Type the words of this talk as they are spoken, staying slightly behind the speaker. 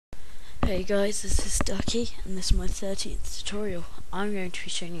Hey guys, this is Ducky and this is my 13th tutorial. I'm going to be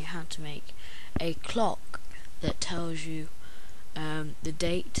showing you how to make a clock that tells you the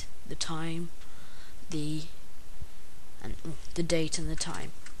date, the time, the date and the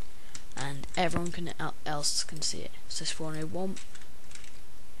time, and everyone else can see it. So spawn a one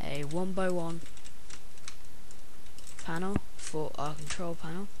by one panel for our control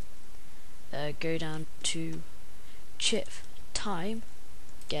panel. Go down to chip time,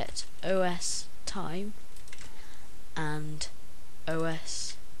 get OS time and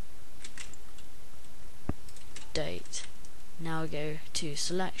OS date. Now go to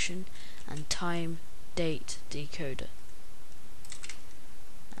selection and time date decoder,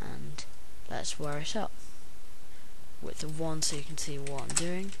 and let's wire it up with the 1 so you can see what I'm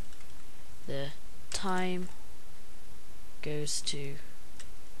doing. The time goes to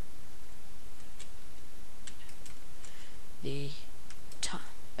the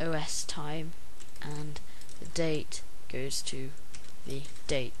OS time and the date goes to the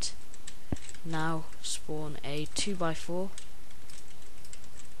date. Now spawn a 2x4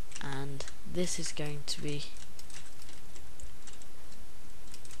 and this is going to be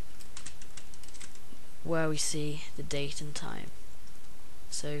where we see the date and time.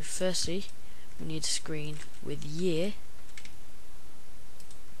 So firstly we need a screen with year,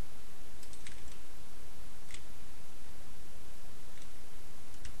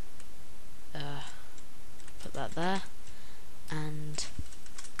 put that there, and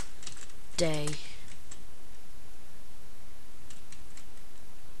day,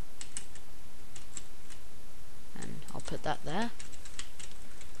 and I'll put that there.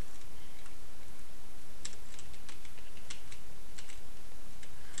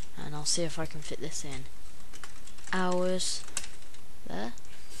 And I'll see if I can fit this in. Hours there.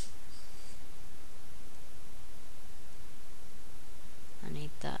 I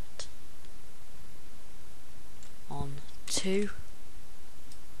need that on 2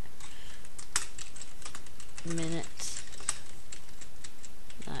 minutes.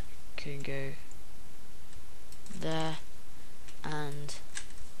 That can go there, and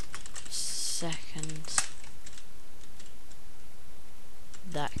seconds,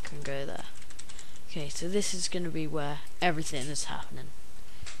 that can go there. Okay, so this is going to be where everything is happening.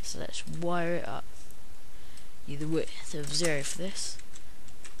 So let's wire it up. Use the width of 0 for this.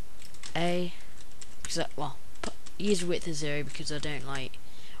 Use width of 0 because I don't like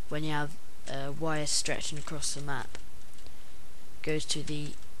when you have wires stretching across the map. Goes to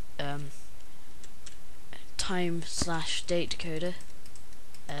the time/date decoder,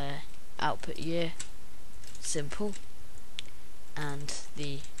 output year, simple, and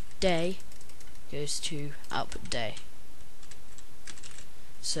the day goes to output day.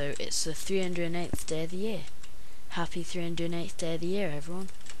 So it's the 308th day of the year. Happy 308th day of the year, everyone.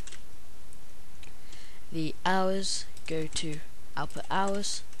 The hours go to output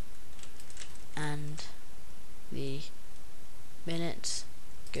hours, and the minutes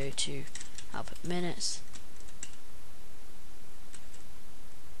go to output minutes.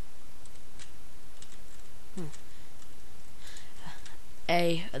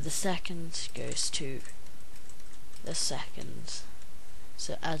 A of the seconds goes to the seconds.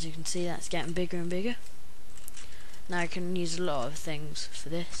 So as you can see, that's getting bigger and bigger. Now I can use a lot of things for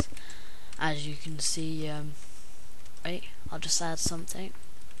this. As you can see, wait, I'll just add something.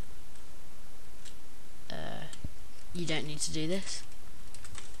 You don't need to do this.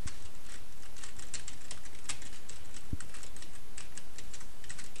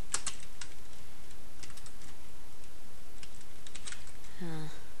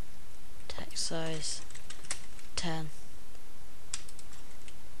 Text size 10.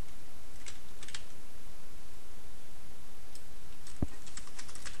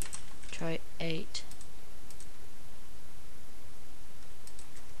 Try 8.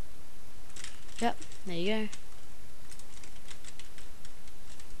 Yep, there you go.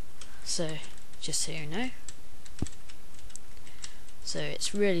 So, just so you know. So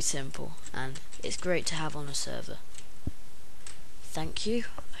it's really simple and it's great to have on a server. Thank you.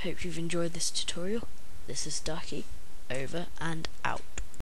 I hope you've enjoyed this tutorial. This is Ducky, over and out.